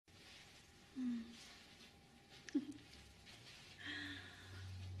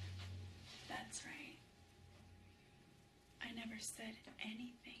said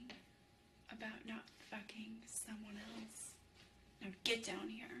anything about not fucking someone else. Now get down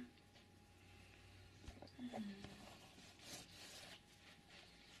here.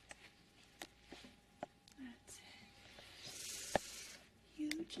 That's it. You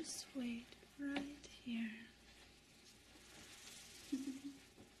just wait right here.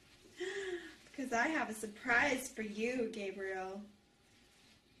 Because I have a surprise for you, Gabriel.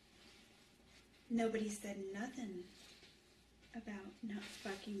 Nobody said nothing about not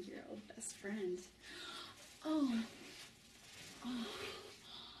fucking your old best friend. Oh. Oh.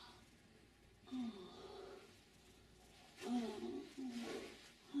 Oh. Oh.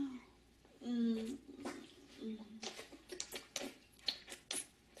 Oh. Mm. Mm.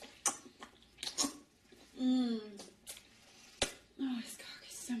 Mm. Oh, his cock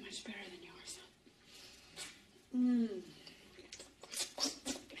is so much better than yours. Mm.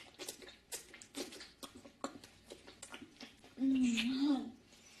 Mm.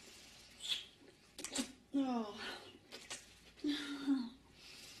 Oh.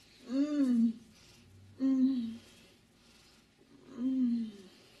 Mm. Mm. Mm.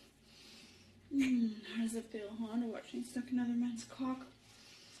 Mm. How does it feel, huh, to watch me suck another man's cock?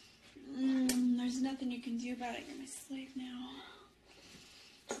 There's nothing you can do about it. You're my slave now.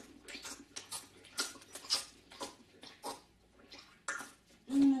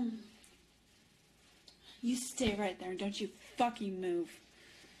 You stay right there and don't you fucking move.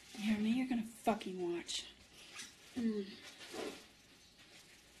 You hear me? You're gonna fucking watch. Mm.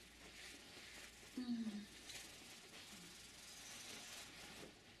 Mm.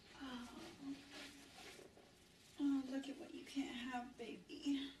 Oh, look at what you can't have,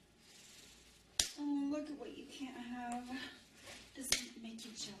 baby. Oh, look at what you can't have. Doesn't it make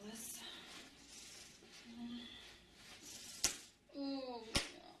you jealous? Oh, yeah.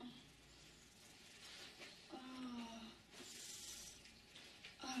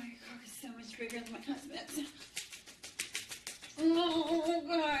 Oh, your cock is so much bigger than my husband's. Oh,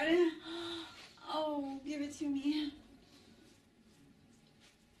 God. Oh, give it to me.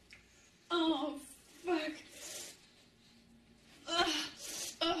 Oh, fuck.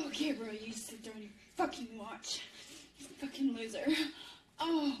 Oh, Gabriel, you sit there and you fucking watch. You fucking loser.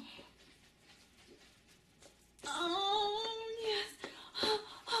 Oh. Oh, yes.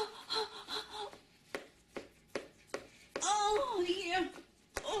 Oh, yeah.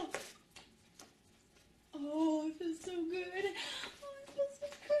 Oh. Oh, it feels so good. Oh, it feels so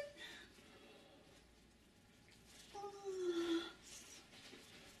good.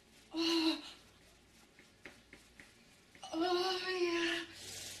 Oh. Oh, yeah.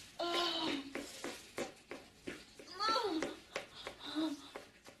 Oh. Oh.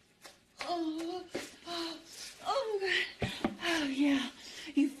 Oh. Oh, God. Oh, yeah.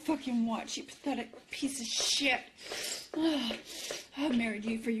 You fucking watch, you pathetic piece of shit. Oh, I married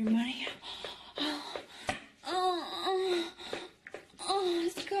you for your money. Oh,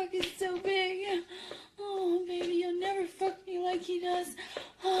 his cock is so big. Oh, baby, you'll never fuck me like he does.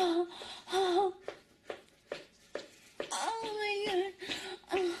 Oh, oh, oh my God.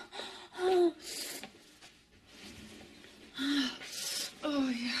 Oh, oh, oh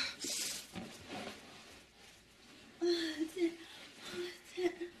yeah. Oh, that's it. Oh, that's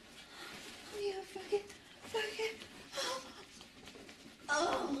it. Oh, yeah, fuck it. Fuck it. Oh,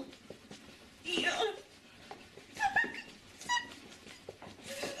 oh yeah.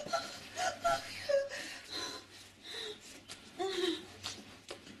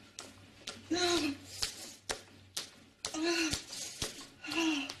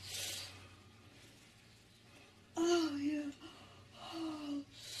 Oh, yeah. Oh,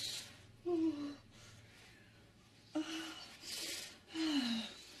 oh.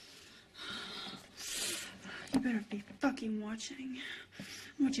 You better be fucking watching.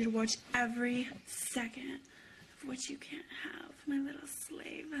 I want you to watch every second of what you can't have, my little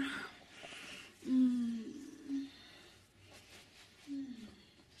slave.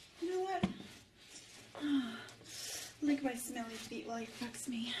 You know what? Lick my smelly feet while he fucks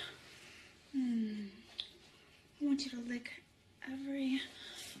me. I want you to lick every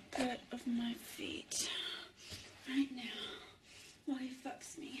bit of my feet right now while he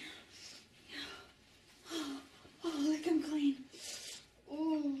fucks me. Oh, lick him clean.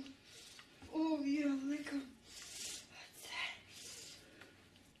 Oh, oh yeah, lick him. That's it.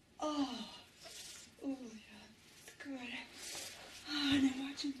 Oh, oh yeah, it's good. Oh, now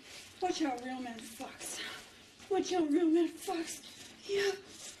watch him. Watch how a real man fucks. Watch how a real man fucks. Yeah,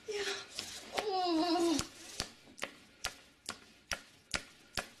 yeah. Oh.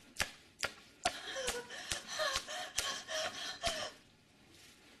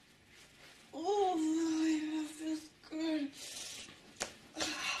 Oh, yeah, feels good.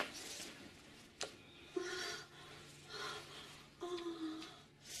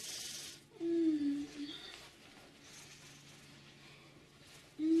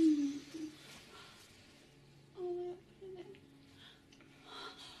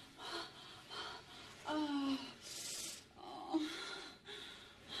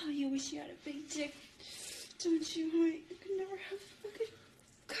 wish you had a big dick. Don't you, honey? You could never have a fucking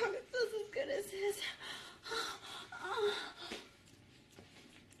cock that feels as good as his.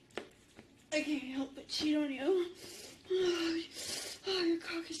 I can't help but cheat on you. Oh, your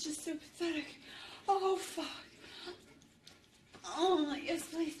cock is just so pathetic. Oh, fuck. Oh, yes,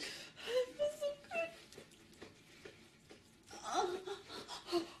 please. It feels so good. Oh,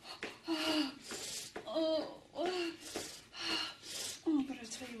 but I'll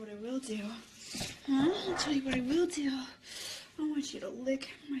tell you what I will do. Huh? I'll tell you what I will do. I want you to lick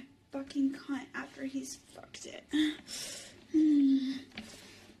my fucking cunt after he's fucked it. I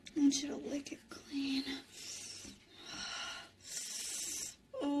want you to lick it clean.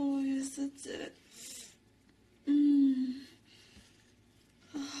 Oh, yes, that's it.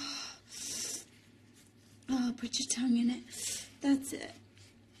 Oh, put your tongue in it. That's it.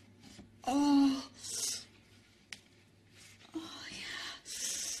 Oh. Oh, yeah.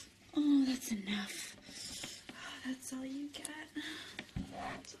 Oh, that's enough. Oh, that's all you got.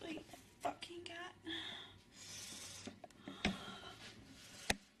 That's all you fucking got.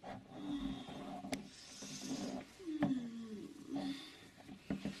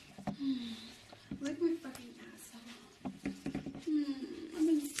 Lick my fucking asshole. I've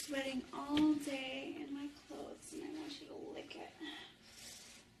been sweating all day in my clothes and I want you to lick it.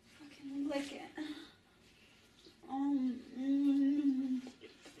 Fucking lick it. Oh my god.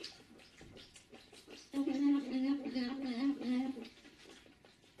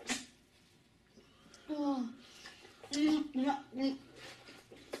 Oh, it feels good.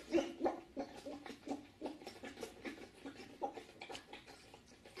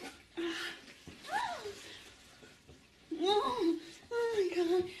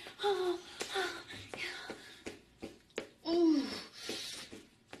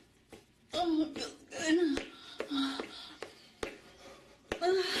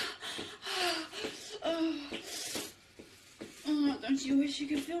 Oh, don't you wish you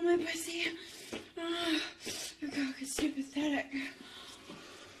could feel my pussy? Your cock is too pathetic.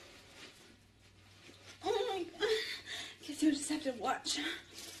 Oh my god. Get so deceptive. Watch. I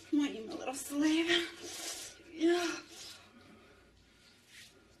want you, my little slave. Yeah.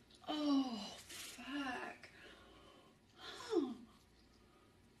 Oh, fuck. Oh.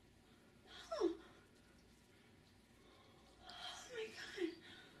 Oh. Oh my god.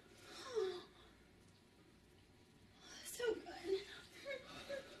 Oh. So good.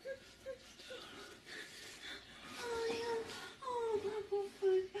 Oh, yeah. Oh, purple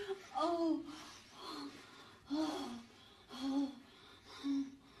foot. Oh. Oh. Oh. Oh. Oh.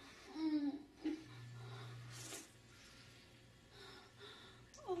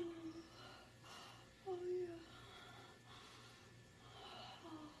 Oh. Oh, yeah.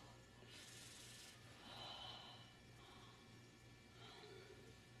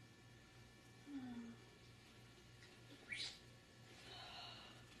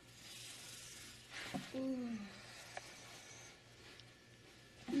 Ooh.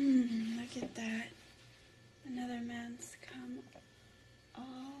 Look at that. Another man's come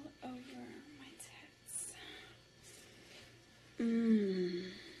all over my tits. I'm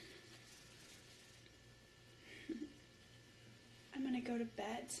gonna go to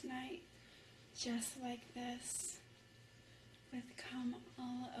bed tonight just like this, with cum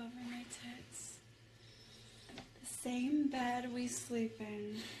all over my tits. The same bed we sleep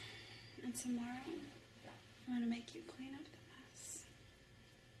in. And tomorrow, I'm gonna make you clean up the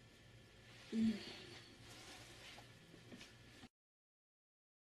mess.